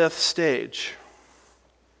the 5th stage.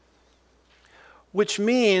 Which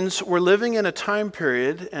means we're living in a time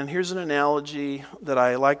period, and here's an analogy that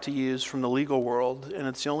I like to use from the legal world, and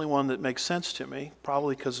it's the only one that makes sense to me,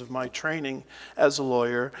 probably because of my training as a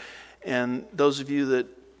lawyer. And those of you that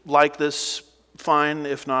like this, fine.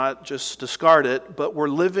 If not, just discard it. But we're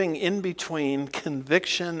living in between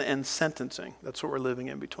conviction and sentencing. That's what we're living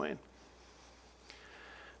in between.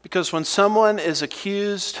 Because when someone is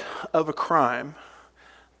accused of a crime,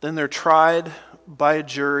 then they're tried by a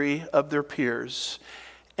jury of their peers.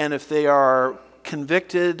 And if they are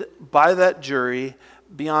convicted by that jury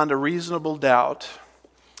beyond a reasonable doubt,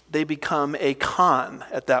 they become a con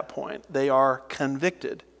at that point. They are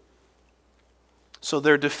convicted. So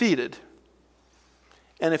they're defeated.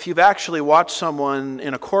 And if you've actually watched someone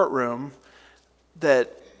in a courtroom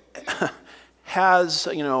that has,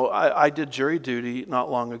 I did jury duty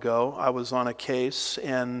not long ago. I was on a case,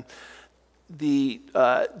 and the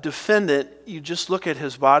defendant, you just look at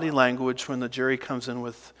his body language when the jury comes in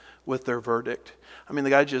with their verdict. I mean,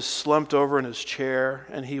 the guy just slumped over in his chair,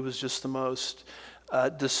 and he was just the most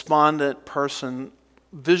despondent person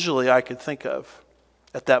visually I could think of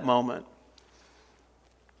at that moment.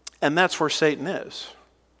 And that's where Satan is.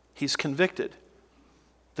 He's convicted.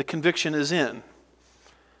 The conviction is in.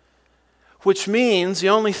 Which means the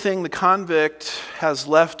only thing the convict has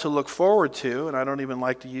left to look forward to, and I don't even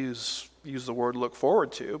like to use the word look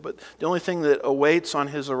forward to, but the only thing that awaits on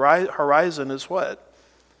his horizon is what?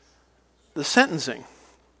 The sentencing.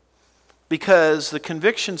 Because the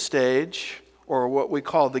conviction stage, or what we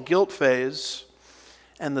call the guilt phase,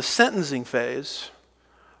 and the sentencing phase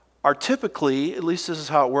are typically, at least this is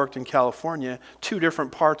how it worked in California, two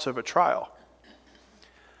different parts of a trial.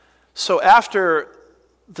 So after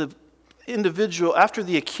the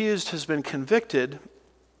accused has been convicted,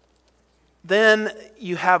 then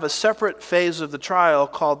you have a separate phase of the trial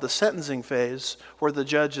called the sentencing phase, where the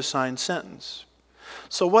judge assigns sentence.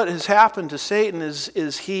 So what has happened to Satan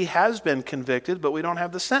is he has been convicted, but we don't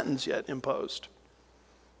have the sentence yet imposed.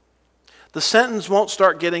 The sentence won't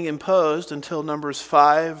start getting imposed until Numbers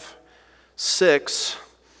 5, 6,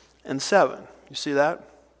 and 7. You see that?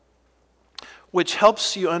 Which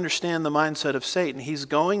helps you understand the mindset of Satan. He's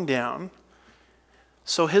going down,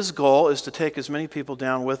 so his goal is to take as many people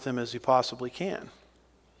down with him as he possibly can.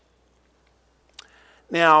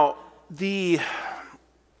 Now, the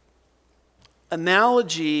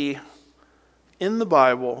analogy in the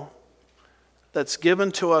Bible that's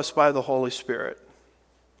given to us by the Holy Spirit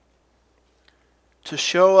to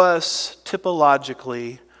show us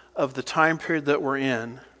typologically of the time period that we're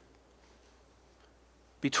in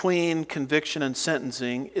between conviction and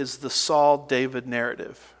sentencing is the Saul-David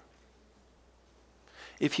narrative.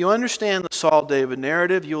 If you understand the Saul-David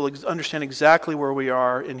narrative, you will understand exactly where we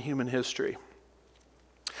are in human history.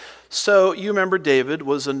 So you remember David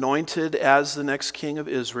was anointed as the next king of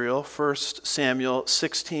Israel, 1 Samuel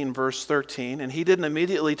 16, verse 13, and he didn't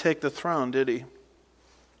immediately take the throne, did he?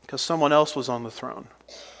 Because someone else was on the throne.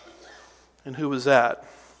 And who was that?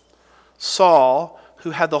 Saul,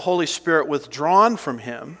 who had the Holy Spirit withdrawn from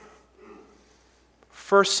him.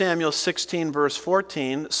 1 Samuel 16, verse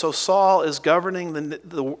 14, so Saul is governing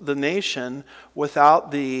the nation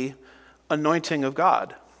without the anointing of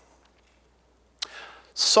God.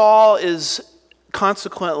 Saul is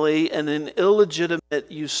consequently an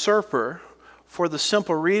illegitimate usurper for the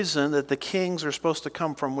simple reason that the kings are supposed to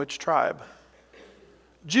come from which tribe?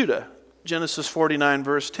 Judah. Genesis 49,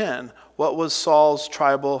 verse 10. What was Saul's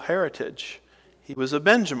tribal heritage? He was a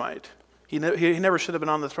Benjamite. He never should have been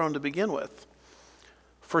on the throne to begin with.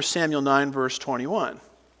 1 Samuel 9, verse 21.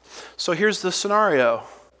 So here's the scenario.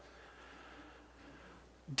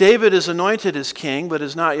 David is anointed as king, but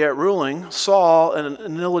is not yet ruling. Saul, an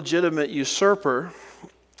illegitimate usurper,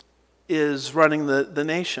 is running the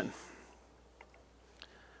nation.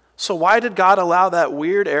 So why did God allow that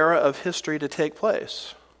weird era of history to take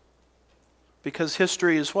place? Because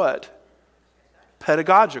history is what?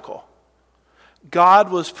 Pedagogical.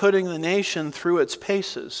 God was putting the nation through its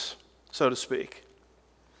paces, so to speak.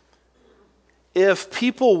 If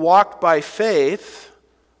people walked by faith,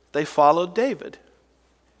 they followed David.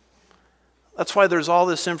 That's why there's all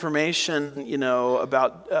this information,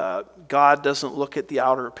 about God doesn't look at the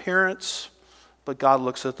outer appearance, but God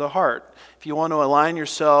looks at the heart. If you want to align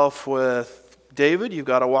yourself with David, you've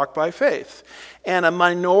got to walk by faith. And a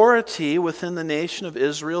minority within the nation of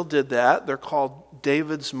Israel did that. They're called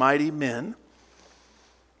David's mighty men.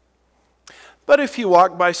 But if you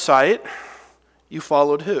walk by sight, you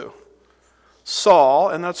followed who? Saul,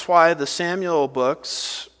 and that's why the Samuel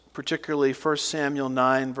books, particularly 1 Samuel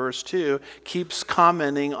 9, verse 2, keeps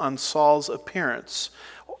commenting on Saul's appearance.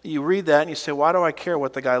 You read that and you say, why do I care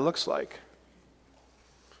what the guy looks like?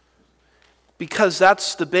 because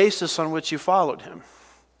that's the basis on which you followed him.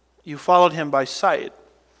 You followed him by sight.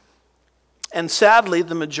 And sadly,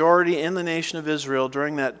 the majority in the nation of Israel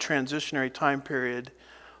during that transitionary time period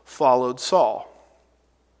followed Saul.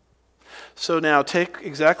 So now take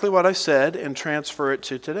exactly what I said and transfer it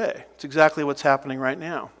to today. It's exactly what's happening right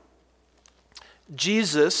now.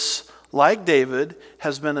 Jesus, like David,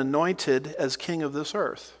 has been anointed as king of this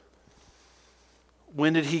earth.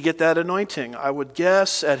 When did he get that anointing? I would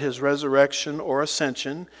guess at his resurrection or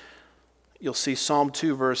ascension. You'll see Psalm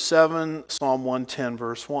 2 verse 7, Psalm 110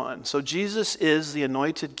 verse 1. So Jesus is the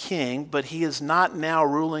anointed king, but he is not now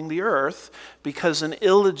ruling the earth because an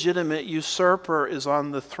illegitimate usurper is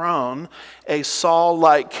on the throne, a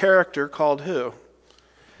Saul-like character called who?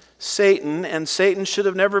 Satan, and Satan should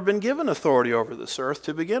have never been given authority over this earth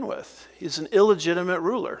to begin with. He's an illegitimate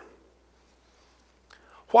ruler.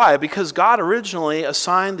 Why? Because God originally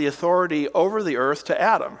assigned the authority over the earth to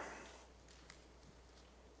Adam.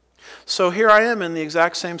 So here I am in the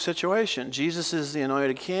exact same situation. Jesus is the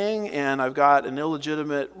anointed king, and I've got an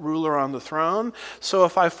illegitimate ruler on the throne. So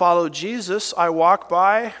if I follow Jesus, I walk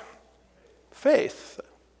by faith.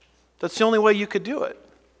 That's the only way you could do it.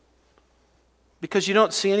 Because you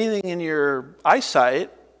don't see anything in your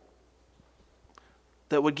eyesight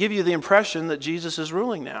that would give you the impression that Jesus is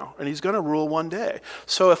ruling now, and he's going to rule one day.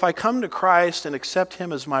 So if I come to Christ and accept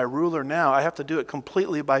him as my ruler now, I have to do it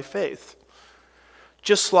completely by faith.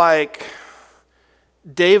 Just like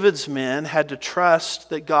David's men had to trust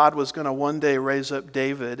that God was going to one day raise up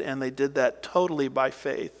David, and they did that totally by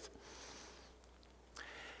faith.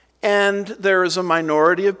 And there is a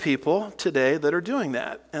minority of people today that are doing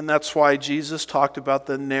that. And that's why Jesus talked about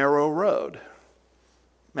the narrow road.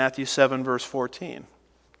 Matthew 7, verse 14.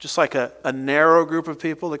 Just like a narrow group of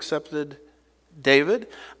people accepted David,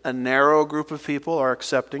 a narrow group of people are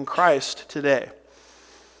accepting Christ today.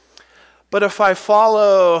 But if I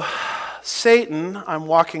follow Satan, I'm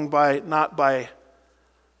walking by not by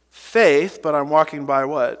faith, but I'm walking by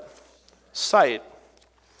what? Sight.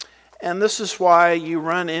 And this is why you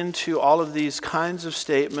run into all of these kinds of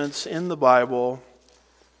statements in the Bible,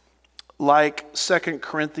 like 2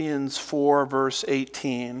 Corinthians 4, verse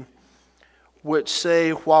 18, which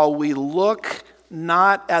say, while we look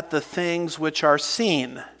not at the things which are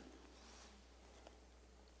seen,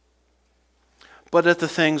 but at the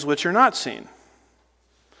things which are not seen.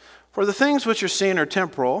 For the things which are seen are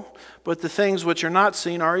temporal, but the things which are not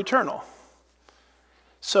seen are eternal.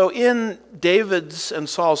 So in David's and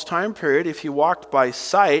Saul's time period, if you walked by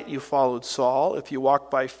sight, you followed Saul. If you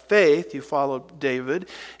walked by faith, you followed David.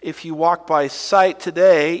 If you walk by sight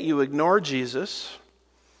today, you ignore Jesus,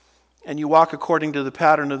 and you walk according to the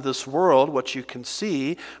pattern of this world, what you can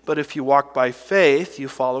see. But if you walk by faith, you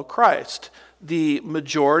follow Christ. The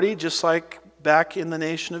majority, just like back in the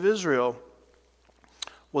nation of Israel,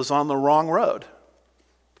 was on the wrong road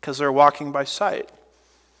because they're walking by sight.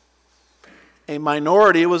 A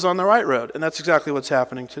minority was on the right road, and that's exactly what's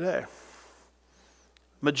happening today.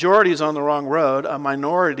 Majority is on the wrong road, a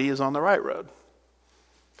minority is on the right road.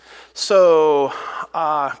 So,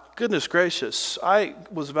 goodness gracious, I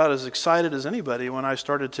was about as excited as anybody when I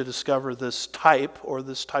started to discover this type or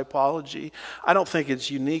this typology. I don't think it's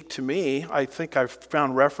unique to me. I think I've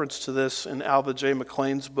found reference to this in Alva J.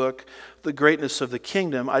 McLean's book, The Greatness of the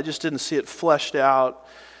Kingdom. I just didn't see it fleshed out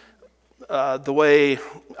the way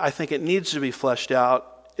I think it needs to be fleshed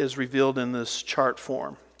out is revealed in this chart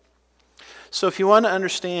form. So if you want to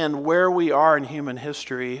understand where we are in human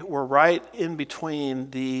history, we're right in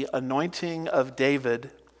between the anointing of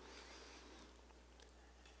David,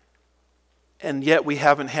 and yet we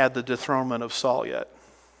haven't had the dethronement of Saul yet.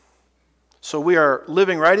 So we are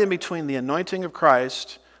living right in between the anointing of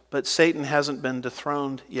Christ, but Satan hasn't been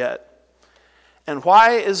dethroned yet. And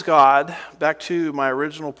why is God, back to my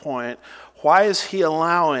original point, why is he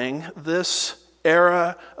allowing this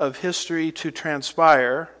era of history to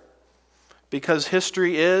transpire? Because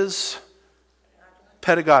history is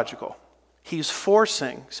pedagogical. He's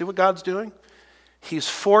forcing, see what God's doing? He's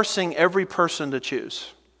forcing every person to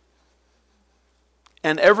choose.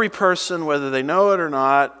 And every person, whether they know it or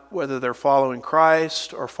not, whether they're following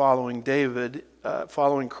Christ or following David,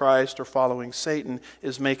 following Christ or following Satan,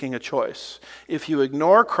 is making a choice. If you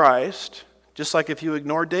ignore Christ, just like if you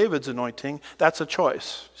ignore David's anointing, that's a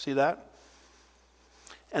choice. See that?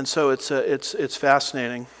 And so it's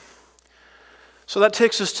fascinating. So that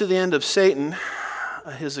takes us to the end of Satan,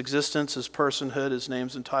 his existence, his personhood, his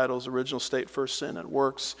names and titles, original state, first sin, and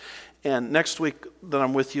works. And next week that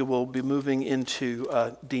I'm with you, we'll be moving into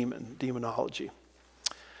demonology.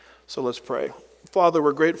 So let's pray. Father,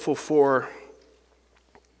 we're grateful for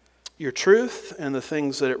your truth and the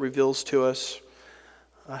things that it reveals to us.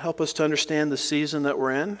 Help us to understand the season that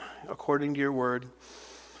we're in according to your word,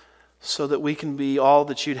 so that we can be all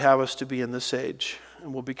that you'd have us to be in this age.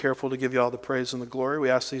 And we'll be careful to give you all the praise and the glory. We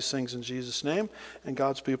ask these things in Jesus' name. And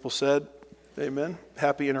God's people said, amen.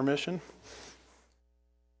 Happy intermission.